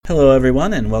Hello,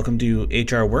 everyone, and welcome to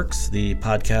HR Works, the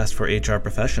podcast for HR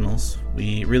professionals.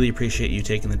 We really appreciate you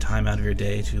taking the time out of your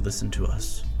day to listen to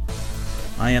us.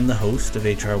 I am the host of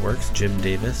HR Works, Jim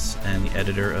Davis, and the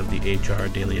editor of the HR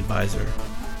Daily Advisor.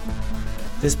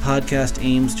 This podcast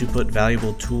aims to put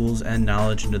valuable tools and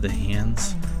knowledge into the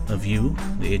hands of you,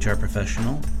 the HR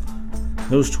professional.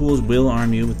 Those tools will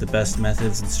arm you with the best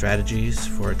methods and strategies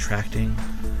for attracting,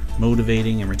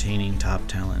 motivating, and retaining top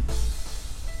talent.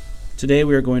 Today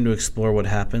we are going to explore what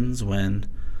happens when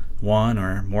one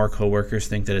or more coworkers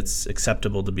think that it's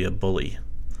acceptable to be a bully.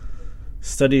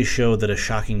 Studies show that a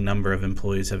shocking number of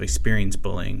employees have experienced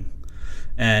bullying,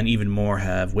 and even more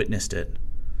have witnessed it.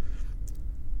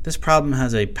 This problem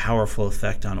has a powerful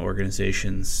effect on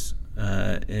organizations.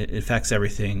 It affects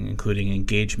everything, including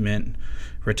engagement,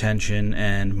 retention,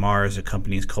 and mars a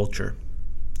company's culture.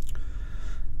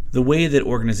 The way that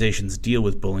organizations deal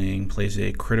with bullying plays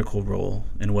a critical role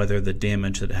in whether the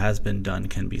damage that has been done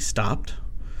can be stopped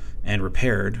and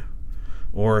repaired,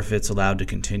 or if it's allowed to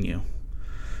continue.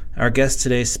 Our guest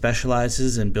today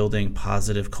specializes in building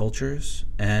positive cultures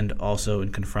and also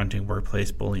in confronting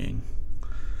workplace bullying.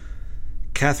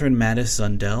 Catherine Mattis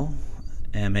Zundel,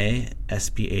 MA,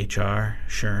 SPHR,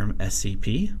 SHRM,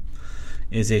 SCP,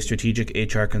 is a strategic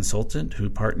HR consultant who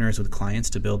partners with clients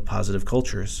to build positive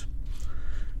cultures.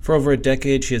 For over a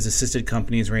decade, she has assisted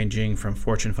companies ranging from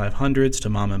Fortune 500s to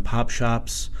mom and pop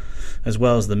shops, as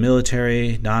well as the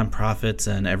military, nonprofits,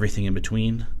 and everything in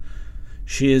between.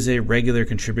 She is a regular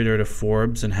contributor to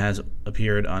Forbes and has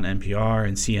appeared on NPR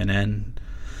and CNN,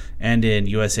 and in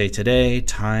USA Today,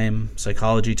 Time,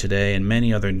 Psychology Today, and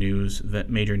many other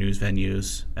major news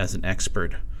venues as an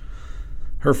expert.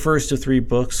 Her first of 3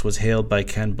 books was hailed by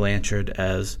Ken Blanchard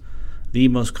as the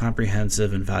most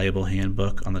comprehensive and valuable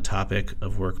handbook on the topic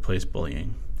of workplace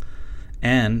bullying.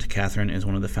 And Catherine is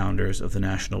one of the founders of the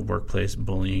National Workplace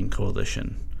Bullying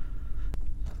Coalition.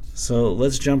 So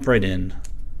let's jump right in.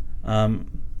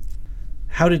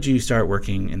 How did you start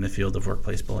working in the field of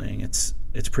workplace bullying? It's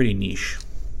pretty niche.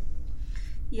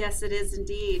 Yes, it is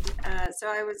indeed. So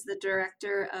I was the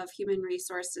director of human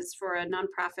resources for a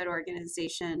nonprofit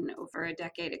organization over a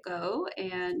decade ago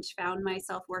and found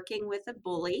myself working with a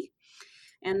bully.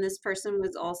 And this person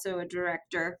was also a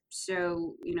director.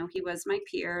 So, he was my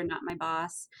peer, not my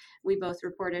boss. We both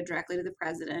reported directly to the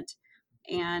president.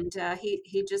 And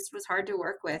he just was hard to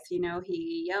work with.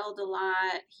 He yelled a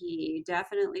lot. He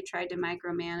definitely tried to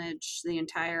micromanage the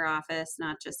entire office,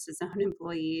 not just his own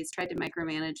employees, tried to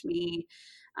micromanage me.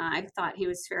 I thought he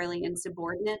was fairly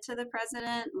insubordinate to the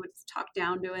president, would talk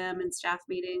down to him in staff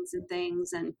meetings and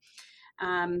things. And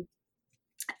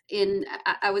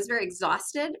I was very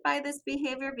exhausted by this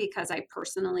behavior because I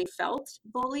personally felt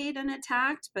bullied and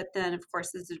attacked. But then, of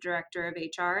course, as a director of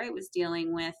HR, I was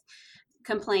dealing with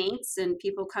complaints and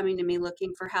people coming to me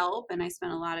looking for help. And I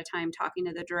spent a lot of time talking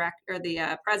to the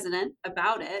president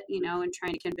about it, and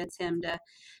trying to convince him to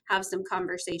have some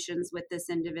conversations with this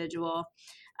individual.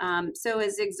 So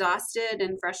as exhausted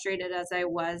and frustrated as I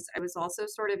was also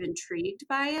sort of intrigued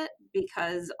by it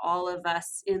because all of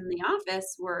us in the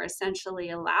office were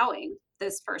essentially allowing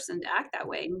this person to act that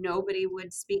way. Nobody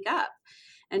would speak up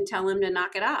and tell him to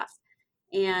knock it off.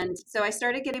 And so I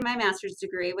started getting my master's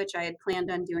degree, which I had planned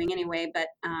on doing anyway, but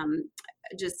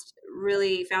just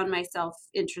really found myself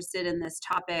interested in this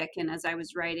topic. And as I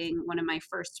was writing one of my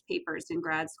first papers in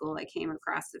grad school, I came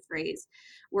across the phrase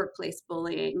workplace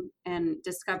bullying and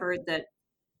discovered that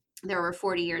there were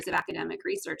 40 years of academic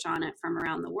research on it from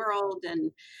around the world.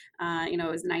 And,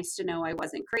 it was nice to know I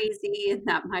wasn't crazy and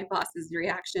that my boss's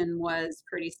reaction was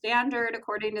pretty standard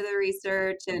according to the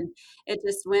research. And it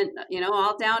just went,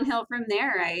 all downhill from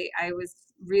there. I was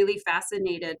really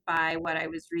fascinated by what I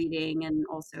was reading and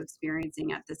also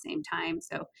experiencing at the same time.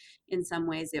 So in some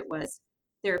ways it was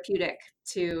therapeutic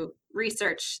to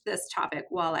research this topic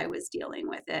while I was dealing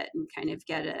with it and kind of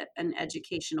get an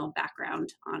educational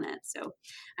background on it. So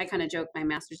I kind of joke my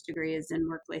master's degree is in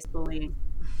workplace bullying.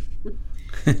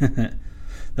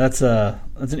 That's an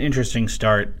interesting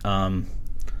start. When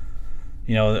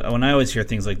I always hear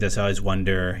things like this, I always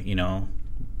wonder,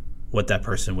 what that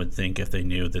person would think if they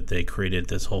knew that they created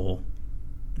this whole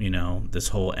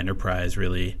enterprise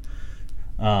really.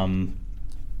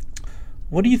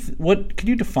 What can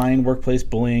you define workplace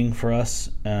bullying for us?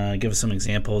 Give us some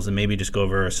examples and maybe just go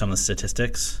over some of the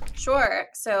statistics. Sure.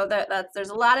 So there's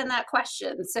a lot in that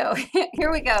question. So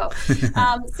here we go.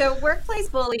 So workplace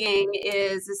bullying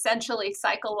is essentially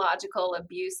psychological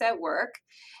abuse at work,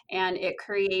 and it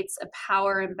creates a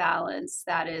power imbalance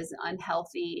that is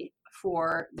unhealthy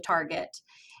for the target.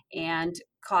 And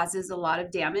causes a lot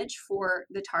of damage for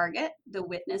the target, the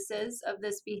witnesses of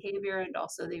this behavior, and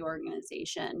also the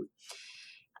organization.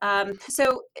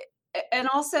 So, and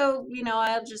also,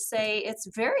 I'll just say it's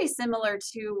very similar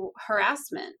to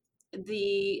harassment.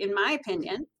 In my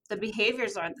opinion, the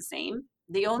behaviors are the same.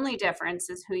 The only difference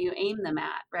is who you aim them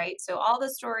at, right? So all the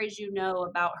stories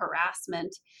about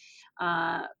harassment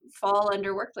fall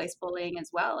under workplace bullying as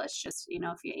well. It's just,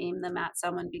 if you aim them at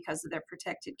someone because of their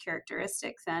protected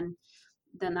characteristics, then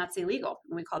that's illegal,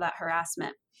 and we call that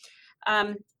harassment.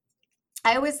 I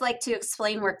always like to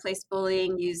explain workplace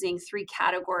bullying using 3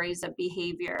 categories of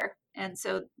behavior. And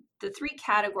so the 3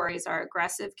 categories are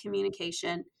aggressive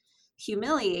communication,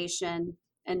 humiliation,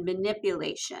 and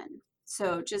manipulation.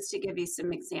 So just to give you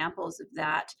some examples of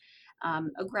that,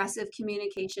 aggressive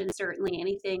communication, certainly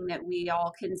anything that we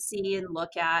all can see and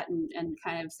look at and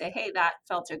kind of say, hey, that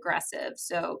felt aggressive.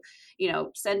 So,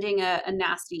 sending a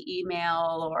nasty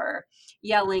email or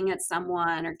yelling at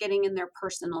someone or getting in their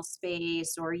personal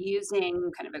space or using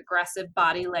kind of aggressive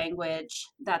body language,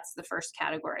 that's the first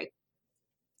category.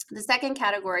 The second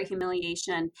category,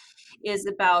 humiliation, is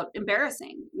about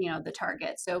embarrassing, the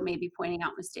target. So maybe pointing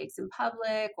out mistakes in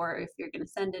public, or if you're going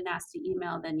to send a nasty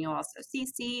email, then you also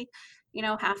CC,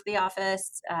 half the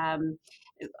office,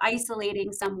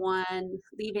 isolating someone,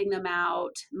 leaving them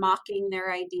out, mocking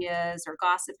their ideas, or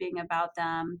gossiping about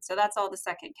them. So that's all the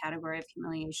second category of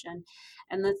humiliation.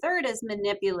 And the third is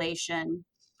manipulation,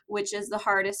 which is the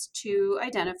hardest to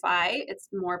identify. It's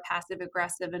more passive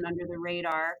aggressive and under the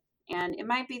radar. And it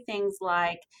might be things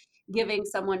like giving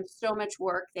someone so much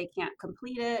work they can't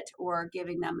complete it, or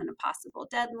giving them an impossible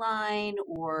deadline,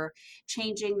 or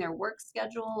changing their work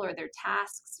schedule or their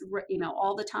tasks,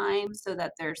 all the time, so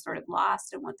that they're sort of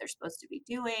lost in what they're supposed to be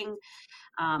doing.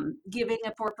 Giving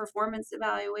a poor performance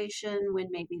evaluation when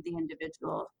maybe the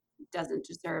individual doesn't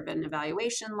deserve an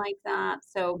evaluation like that.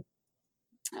 So,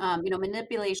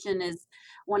 manipulation is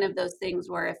one of those things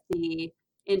where if the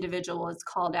individual is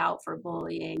called out for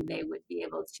bullying, they would be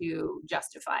able to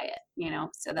justify it,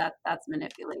 so that's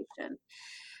manipulation.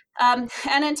 And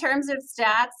in terms of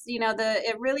stats,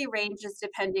 it really ranges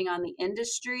depending on the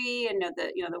industry. And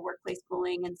the Workplace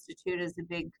Bullying Institute is a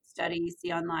big study you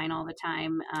see online all the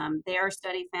time. Their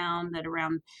study found that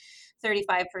around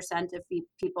 35% of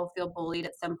people feel bullied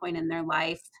at some point in their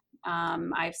life.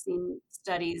 I've seen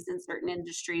studies in certain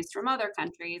industries from other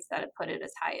countries that have put it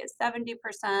as high as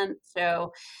 70%.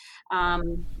 So,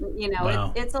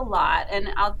 Wow. it's a lot.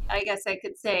 And I guess I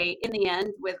could say, in the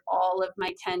end, with all of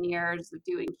my 10 years of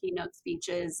doing keynote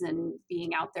speeches and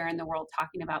being out there in the world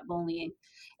talking about bullying,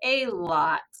 a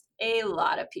lot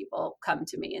of people come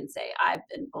to me and say, I've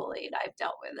been bullied, I've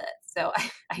dealt with it. So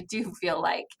I do feel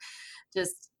like,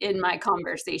 just in my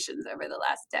conversations over the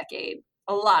last decade,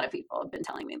 a lot of people have been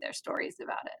telling me their stories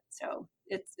about it. So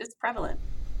it's prevalent.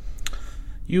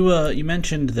 You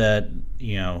mentioned that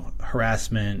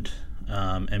harassment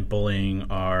and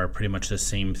bullying are pretty much the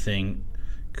same thing.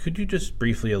 Could you just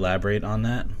briefly elaborate on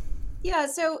that? Yeah,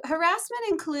 so harassment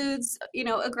includes,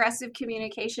 aggressive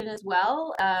communication as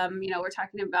well. We're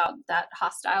talking about that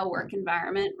hostile work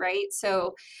environment, right?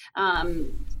 So,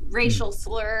 racial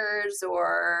slurs,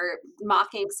 or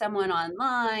mocking someone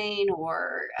online,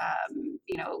 or,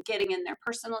 getting in their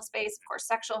personal space. Of course,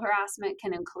 sexual harassment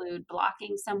can include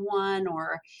blocking someone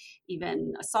or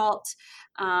even assault.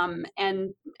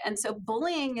 And so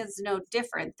bullying is no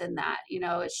different than that.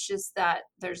 It's just that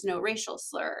there's no racial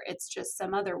slur. It's just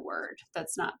some other word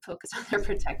that's not focused on their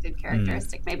protected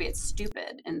characteristic. Maybe it's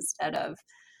stupid instead of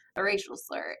a racial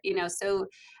slur. So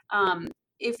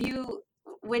if you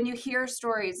when you hear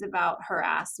stories about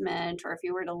harassment, or if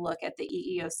you were to look at the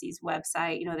EEOC's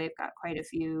website, they've got quite a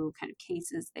few kind of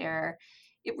cases there.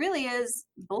 It really is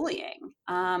bullying.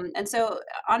 And so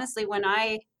honestly, when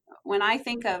I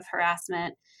think of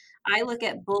harassment, I look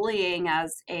at bullying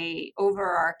as a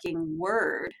overarching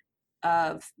word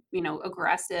of,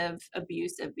 aggressive,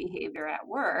 abusive behavior at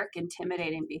work,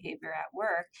 intimidating behavior at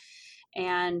work.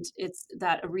 And it's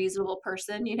that a reasonable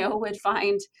person, would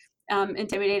find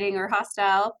intimidating or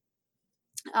hostile.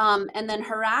 And then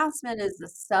harassment is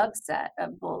a subset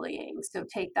of bullying. So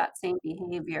take that same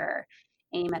behavior,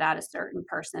 aim it at a certain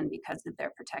person because of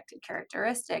their protected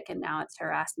characteristic, and now it's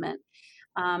harassment.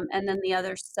 And then the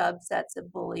other subsets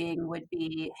of bullying would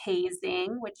be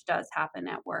hazing, which does happen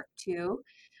at work too,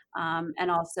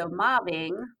 and also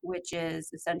mobbing, which is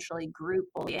essentially group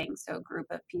bullying, so a group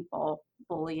of people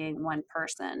bullying one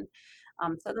person.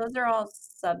 So those are all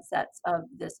subsets of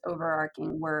this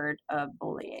overarching word of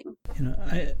bullying.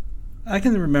 I I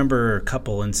can remember a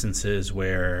couple instances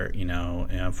where, in an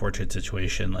unfortunate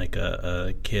situation, like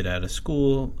a kid at a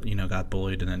school, got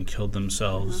bullied and then killed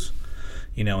themselves,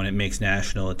 and it makes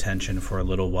national attention for a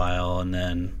little while, and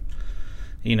then,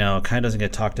 it kind of doesn't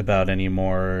get talked about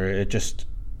anymore. It just,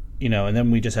 and then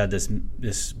we just had this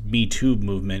Me Too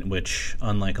movement, which,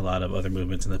 unlike a lot of other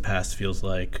movements in the past, feels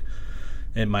like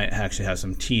it might actually have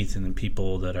some teeth, and then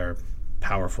people that are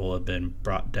powerful have been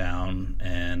brought down,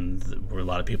 and where a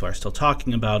lot of people are still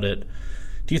talking about it.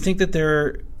 Do you think that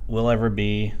there will ever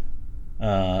be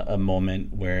a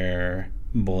moment where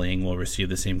bullying will receive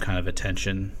the same kind of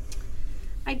attention?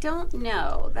 I don't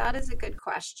know. That is a good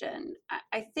question.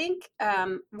 I think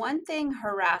one thing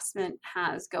harassment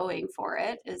has going for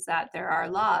it is that there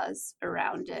are laws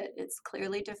around it. It's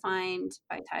clearly defined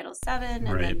by Title VII,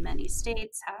 and Right. then many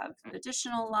states have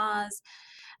additional laws.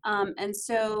 And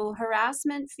so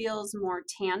harassment feels more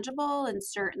tangible. And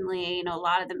certainly, a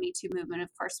lot of the Me Too movement, of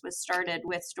course, was started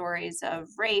with stories of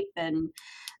rape and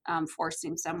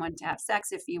forcing someone to have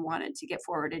sex if you wanted to get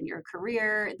forward in your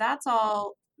career. That's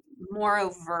all more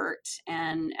overt,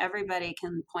 and everybody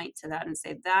can point to that and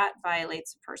say that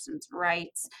violates a person's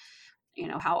rights.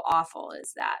 How awful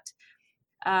is that?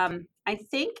 I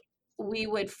think we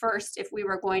would first, if we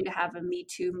were going to have a Me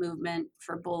Too movement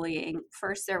for bullying,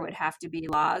 first there would have to be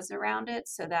laws around it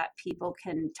so that people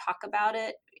can talk about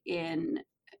it in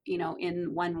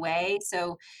one way.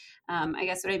 So I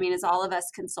guess what I mean is all of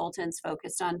us consultants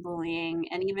focused on bullying,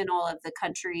 and even all of the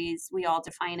countries, we all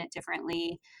define it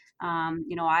differently.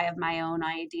 I have my own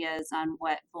ideas on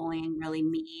what bullying really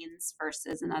means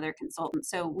versus another consultant.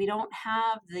 So we don't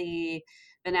have the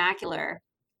vernacular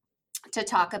to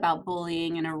talk about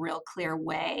bullying in a real clear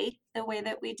way, the way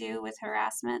that we do with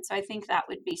harassment. So I think that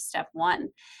would be step one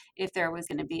if there was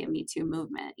going to be a Me Too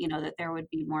movement, that there would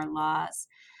be more laws.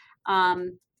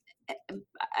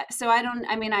 So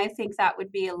I think that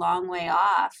would be a long way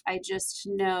off. I just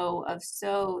know of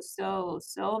so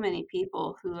many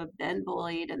people who have been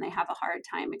bullied, and they have a hard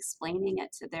time explaining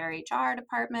it to their HR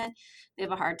department. They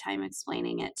have a hard time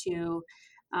explaining it to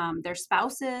their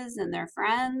spouses and their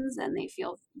friends, and they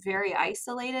feel very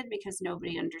isolated because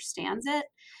nobody understands it.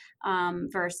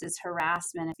 Versus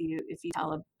harassment, if you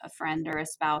tell a friend or a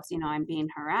spouse, I'm being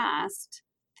harassed,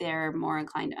 they're more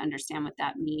inclined to understand what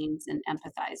that means and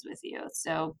empathize with you.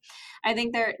 So I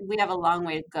think we have a long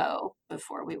way to go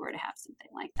before we were to have something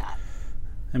like that.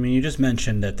 I mean, you just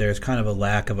mentioned that there's kind of a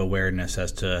lack of awareness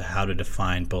as to how to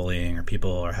define bullying, or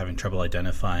people are having trouble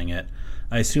identifying it.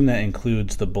 I assume that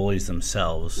includes the bullies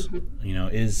themselves. Mm-hmm.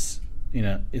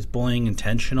 Is bullying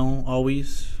intentional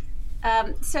always?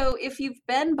 So if you've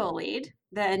been bullied,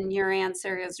 then your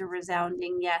answer is a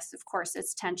resounding yes. Of course,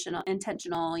 it's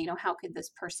intentional. How could this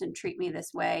person treat me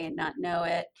this way and not know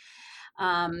it?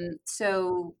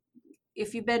 So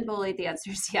if you've been bullied, the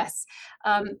answer is yes.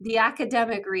 The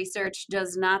academic research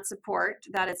does not support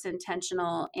that it's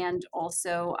intentional. And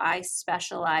also, I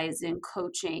specialize in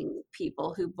coaching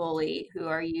people who bully, who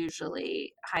are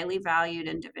usually highly valued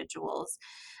individuals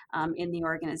in the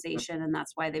organization, and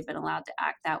that's why they've been allowed to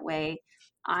act that way.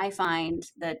 I find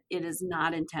that it is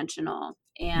not intentional.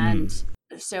 And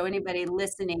so anybody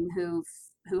listening who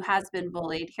has been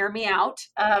bullied, hear me out.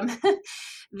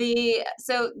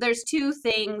 So there's two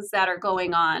things that are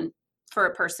going on for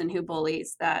a person who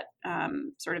bullies that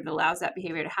sort of allows that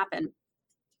behavior to happen.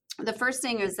 The first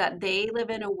thing is that they live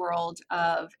in a world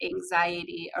of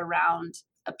anxiety around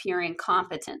appearing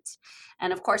competent.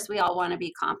 And of course, we all want to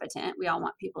be competent. We all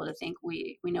want people to think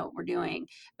we know what we're doing,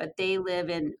 but they live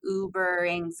in uber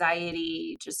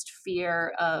anxiety, just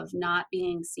fear of not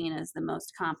being seen as the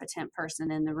most competent person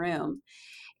in the room.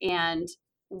 And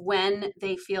when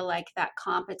they feel like that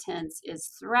competence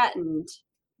is threatened,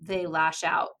 they lash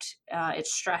out. It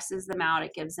stresses them out.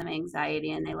 It gives them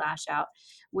anxiety, and they lash out,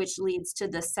 which leads to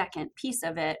the second piece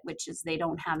of it, which is they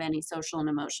don't have any social and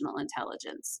emotional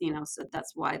intelligence. So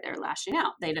that's why they're lashing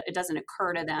out. It doesn't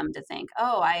occur to them to think,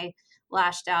 oh, I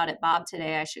lashed out at Bob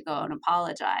today, I should go and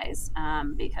apologize,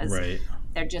 because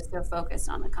they're just so focused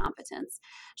on the competence.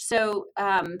 So,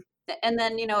 and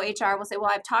then, HR will say,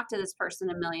 well, I've talked to this person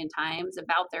a million times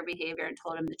about their behavior and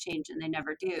told them to change, and they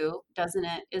never do. Isn't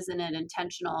it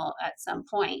intentional at some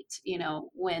point,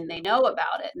 when they know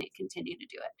about it and they continue to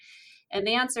do it? And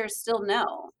the answer is still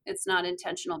no, it's not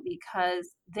intentional,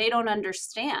 because they don't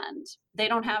understand. They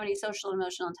don't have any social and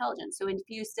emotional intelligence. So if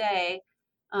you say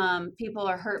people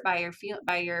are hurt by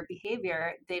your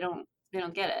behavior, they don't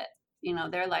get it.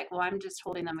 They're like, well, I'm just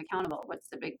holding them accountable. What's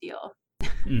the big deal?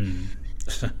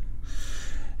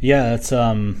 Yeah, that's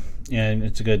and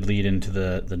it's a good lead into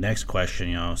the next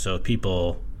question. So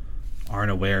people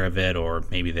aren't aware of it, or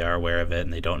maybe they are aware of it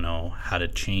and they don't know how to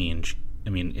change. I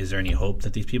mean, is there any hope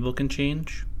that these people can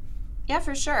change? Yeah,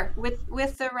 for sure.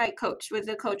 With the right coach, with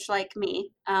a coach like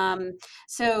me.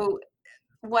 So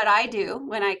what I do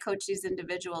when I coach these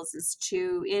individuals is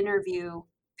to interview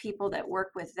people that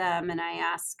work with them, and I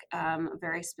ask a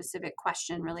very specific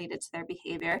question related to their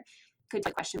behavior. Could be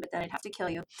a question, but then I'd have to kill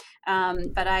you.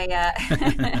 But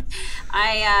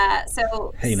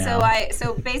Hey now.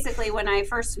 so basically, when I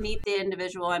first meet the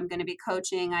individual I'm going to be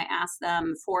coaching, I ask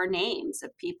them for names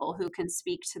of people who can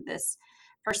speak to this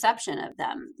perception of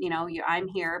them. I'm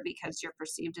here because you're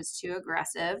perceived as too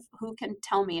aggressive. Who can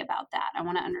tell me about that? I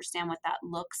want to understand what that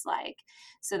looks like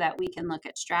so that we can look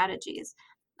at strategies.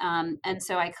 And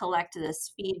so I collect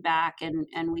this feedback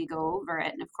and we go over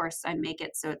it. And of course, I make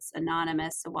it so it's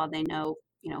anonymous. So while they know,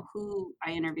 who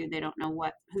I interviewed, they don't know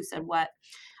who said what.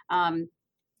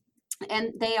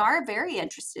 And they are very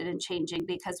interested in changing,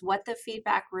 because what the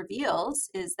feedback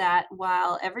reveals is that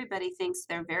while everybody thinks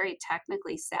they're very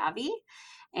technically savvy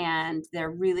and they're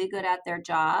really good at their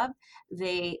job,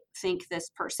 they think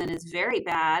this person is very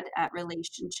bad at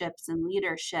relationships and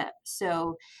leadership.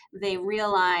 So they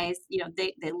realize,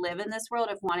 they live in this world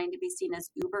of wanting to be seen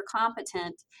as uber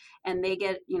competent, and they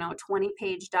get, a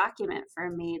 20-page document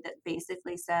from me that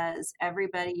basically says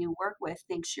everybody you work with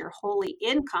thinks you're wholly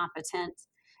incompetent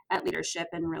at leadership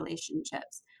and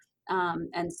relationships.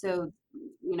 And so,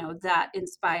 that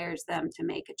inspires them to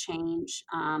make a change.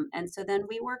 And so then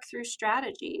we work through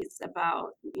strategies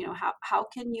about, how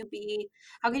can you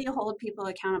hold people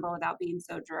accountable without being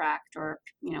so direct, or,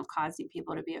 causing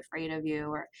people to be afraid of you,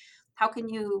 or how can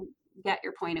you get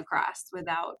your point across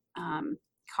without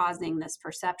causing this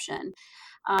perception.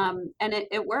 And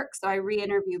it works. So I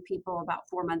re-interview people about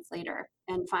 4 months later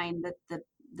and find that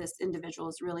this individual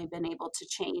has really been able to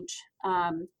change.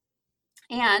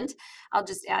 And I'll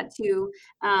just add to,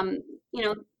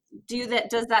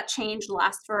 does that change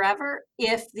last forever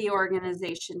if the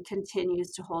organization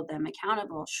continues to hold them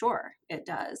accountable? Sure, it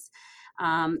does.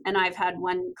 And I've had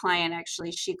one client,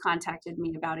 actually, she contacted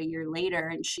me about a year later,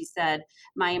 and she said,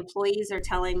 my employees are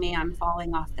telling me I'm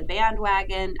falling off the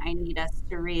bandwagon. I need us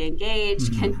to re-engage.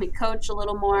 Mm-hmm. Can we coach a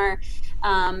little more?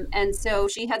 And so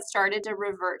she had started to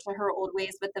revert to her old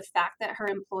ways, but the fact that her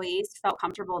employees felt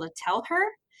comfortable to tell her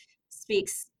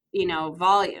speaks,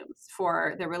 volumes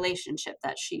for the relationship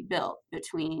that she built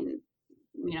between,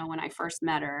 when I first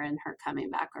met her and her coming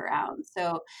back around.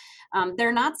 So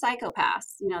they're not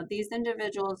psychopaths. These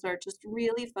individuals are just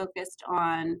really focused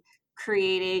on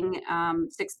creating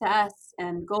success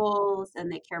and goals, and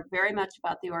they care very much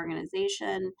about the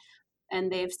organization.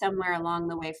 And they've somewhere along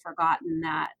the way forgotten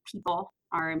that people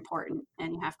are important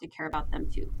and you have to care about them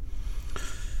too.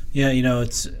 Yeah,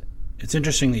 it's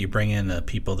interesting that you bring in the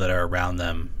people that are around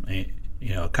them. It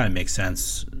kind of makes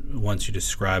sense once you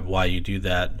describe why you do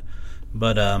that.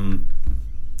 But I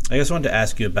guess I wanted to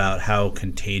ask you about how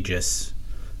contagious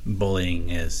bullying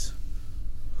is.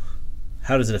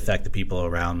 How does it affect the people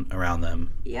around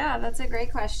them? Yeah, that's a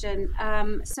great question.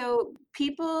 So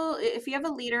people, if you have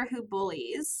a leader who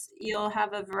bullies, you'll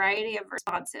have a variety of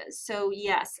responses. So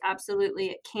yes, absolutely,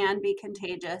 it can be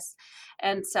contagious.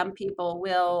 And some people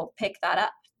will pick that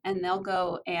up and they'll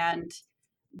go and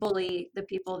bully the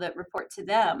people that report to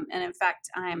them. And in fact,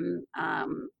 I'm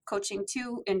coaching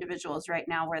 2 individuals right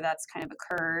now where that's kind of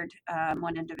occurred.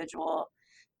 One individual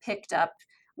picked up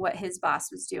what his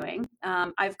boss was doing.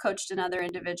 I've coached another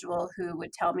individual who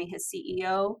would tell me his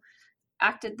CEO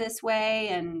acted this way,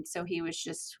 and so he was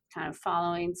just kind of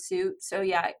following suit. So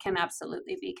yeah, it can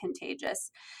absolutely be contagious.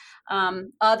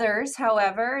 Others,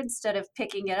 however, instead of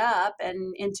picking it up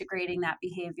and integrating that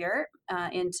behavior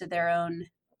into their own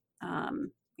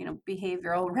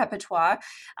behavioral repertoire,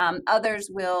 others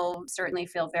will certainly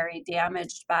feel very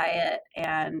damaged by it.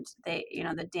 And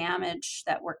the damage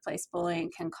that workplace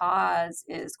bullying can cause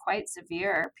is quite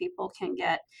severe. People can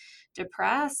get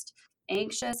depressed,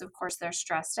 anxious. Of course, they're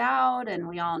stressed out, and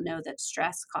we all know that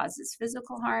stress causes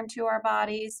physical harm to our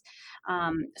bodies.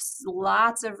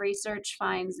 Lots of research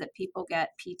finds that people get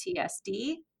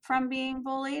PTSD from being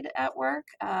bullied at work.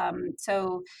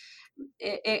 So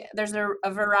there's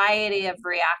a variety of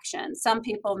reactions. Some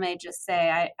people may just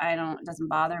say, it doesn't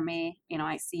bother me.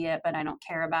 I see it, but I don't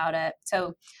care about it.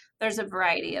 So there's a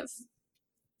variety of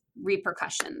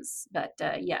repercussions. But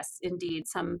yes, indeed,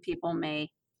 some people may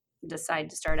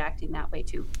decide to start acting that way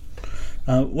too.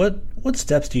 What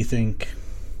steps do you think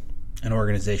an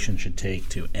organization should take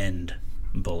to end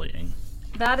bullying?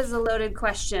 That is a loaded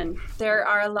question. There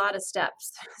are a lot of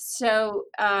steps. So,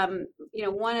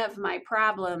 one of my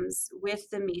problems with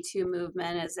the Me Too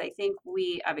movement is I think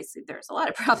obviously, there's a lot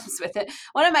of problems with it.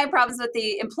 One of my problems with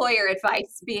the employer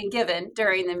advice being given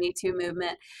during the Me Too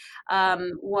movement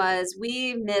was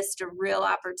we missed a real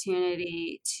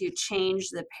opportunity to change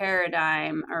the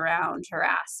paradigm around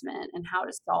harassment and how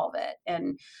to solve it.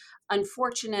 And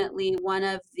unfortunately, one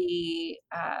of the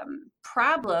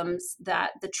problems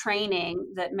that the training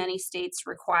that many states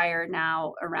require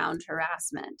now around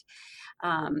harassment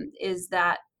is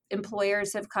that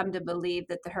employers have come to believe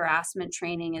that the harassment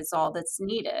training is all that's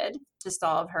needed to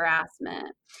solve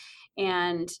harassment.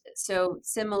 And so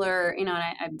similar, and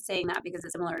I'm saying that because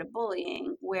it's similar to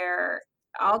bullying, where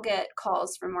I'll get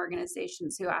calls from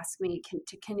organizations who ask me,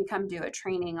 can you come do a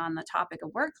training on the topic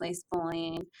of workplace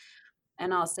bullying?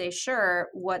 And I'll say, sure,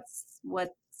 what's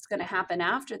going to happen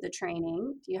after the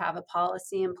training? Do you have a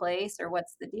policy in place, or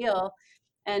what's the deal?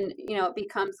 And, it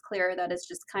becomes clear that it's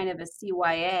just kind of a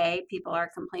CYA. People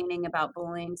are complaining about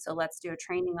bullying, so let's do a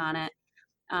training on it.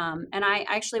 And I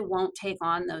actually won't take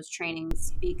on those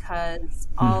trainings because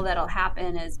all that'll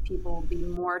happen is people will be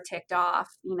more ticked off,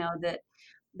 that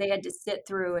they had to sit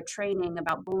through a training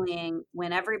about bullying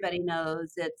when everybody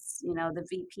knows it's, the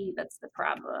VP that's the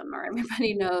problem, or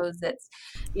everybody knows it's,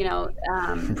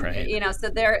 Right. so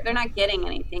they're not getting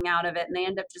anything out of it, and they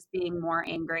end up just being more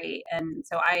angry. And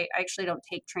so I actually don't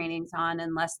take trainings on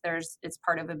unless it's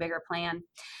part of a bigger plan.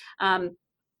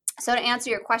 So to answer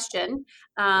your question,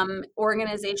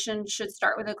 organizations should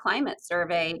start with a climate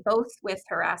survey, both with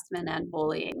harassment and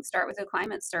bullying. Start with a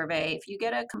climate survey. If you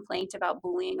get a complaint about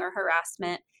bullying or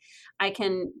harassment, I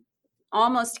can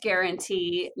almost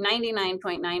guarantee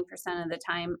 99.9% of the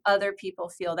time other people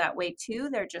feel that way too.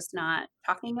 They're just not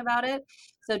talking about it.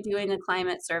 So doing a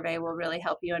climate survey will really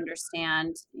help you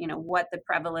understand, what the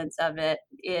prevalence of it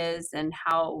is and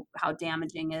how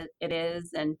damaging it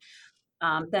is. And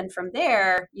then from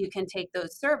there, you can take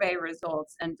those survey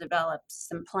results and develop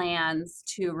some plans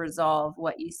to resolve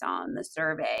what you saw in the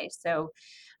survey. So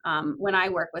when I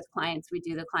work with clients, we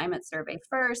do the climate survey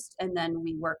first, and then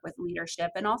we work with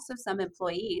leadership and also some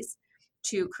employees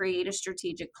to create a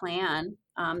strategic plan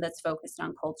that's focused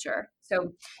on culture.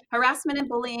 So harassment and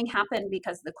bullying happen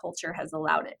because the culture has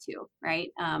allowed it to, right?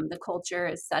 The culture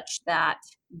is such that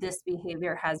this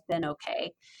behavior has been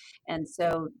okay. And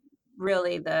so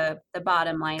really the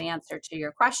bottom line answer to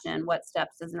your question, what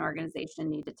steps does an organization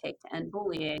need to take to end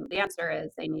bullying? The answer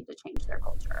is they need to change their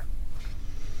culture.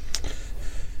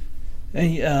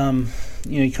 And,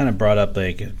 you kind of brought up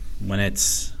like when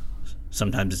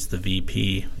sometimes it's the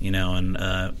VP,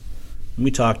 and we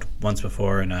talked once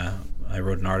before, and I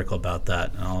wrote an article about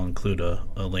that, and I'll include a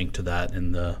link to that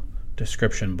in the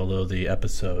description below the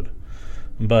episode.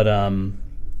 But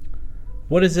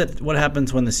what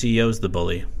happens when the CEO is the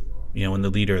bully? When the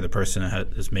leader, the person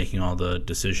is making all the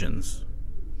decisions?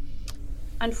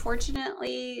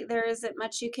 Unfortunately, there isn't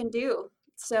much you can do.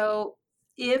 So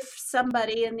if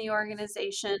somebody in the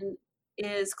organization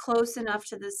is close enough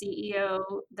to the CEO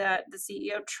that the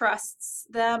CEO trusts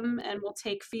them and will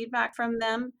take feedback from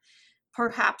them,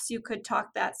 perhaps you could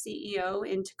talk that CEO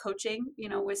into coaching,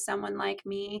 with someone like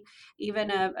me. Even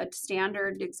a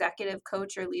standard executive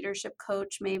coach or leadership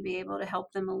coach may be able to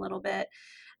help them a little bit.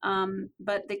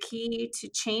 But the key to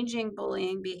changing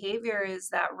bullying behavior is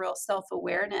that real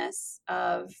self-awareness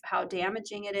of how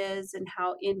damaging it is and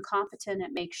how incompetent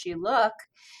it makes you look.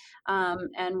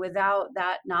 And without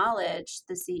that knowledge,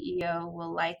 the CEO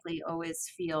will likely always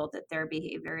feel that their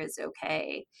behavior is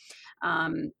okay.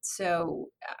 So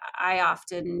I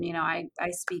often,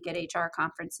 I speak at HR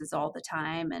conferences all the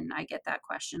time, and I get that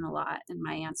question a lot. And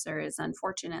my answer is,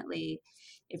 unfortunately,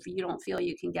 if you don't feel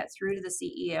you can get through to the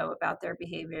CEO about their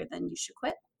behavior, then you should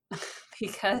quit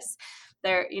because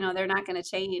they're not going to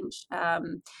change.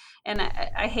 And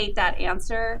I hate that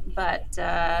answer, but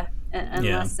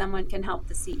unless someone can help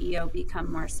the CEO become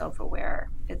more self-aware,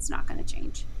 it's not going to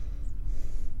change.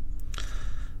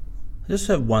 I just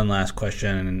have one last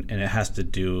question, and it has to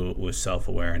do with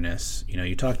self-awareness.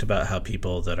 You talked about how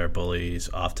people that are bullies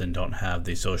often don't have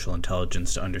the social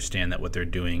intelligence to understand that what they're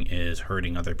doing is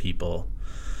hurting other people.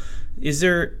 Is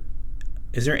there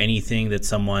anything that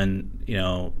someone,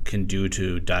 can do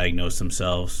to diagnose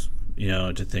themselves,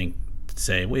 to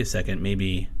say, wait a second,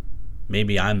 maybe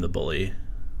I'm the bully?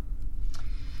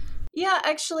 Yeah,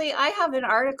 actually, I have an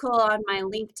article on my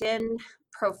LinkedIn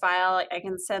profile. I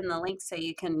can send the link so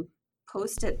you can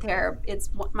post it there. It's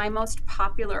my most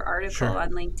popular article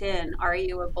on LinkedIn. Are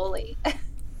you a bully?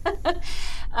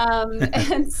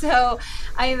 And so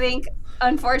I think,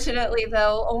 unfortunately,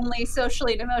 though, only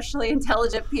socially and emotionally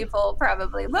intelligent people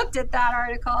probably looked at that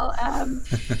article.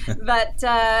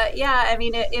 Yeah, I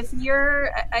mean,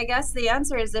 I guess the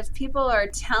answer is if people are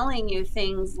telling you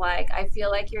things like, I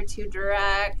feel like you're too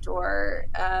direct, or,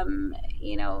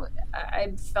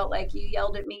 I felt like you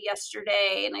yelled at me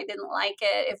yesterday and I didn't like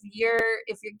it. If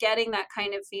you're getting that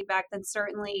kind of feedback, then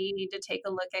certainly you need to take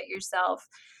a look at yourself.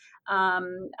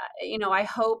 I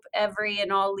hope every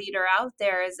and all leader out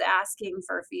there is asking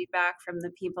for feedback from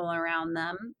the people around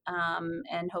them.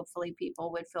 And hopefully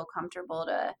people would feel comfortable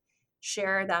to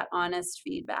share that honest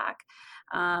feedback.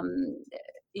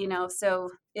 So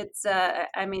it's,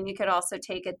 you could also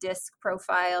take a DISC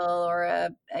profile or a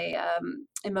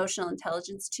emotional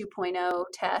intelligence 2.0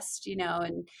 test,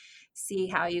 and see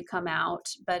how you come out.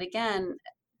 But again,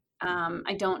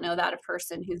 I don't know that a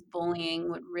person who's bullying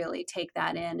would really take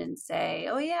that in and say,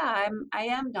 "Oh yeah, I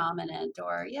am dominant,"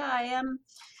 or "Yeah, I am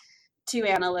too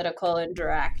analytical and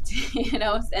direct,"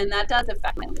 and that does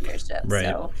affect my leadership. Right.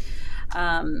 So,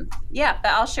 but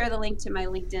I'll share the link to my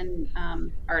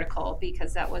LinkedIn article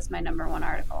because that was my number one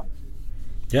article.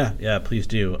 Yeah, please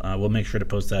do. We'll make sure to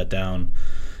post that down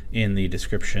in the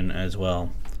description as well.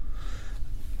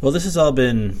 Well, this has all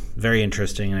been very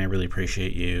interesting, and I really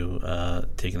appreciate you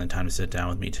taking the time to sit down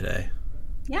with me today.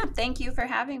 Yeah, thank you for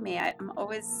having me. I'm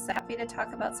always happy to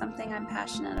talk about something I'm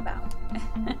passionate about.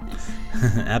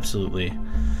 Absolutely.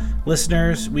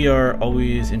 Listeners, we are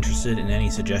always interested in any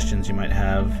suggestions you might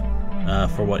have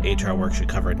for what HR Works should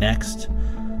cover next.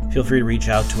 Feel free to reach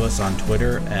out to us on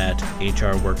Twitter at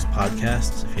HR Works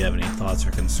Podcasts if you have any thoughts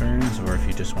or concerns, or if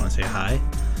you just want to say hi.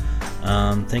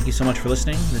 Thank you so much for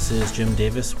listening. This is Jim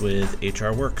Davis with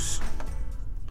HR Works.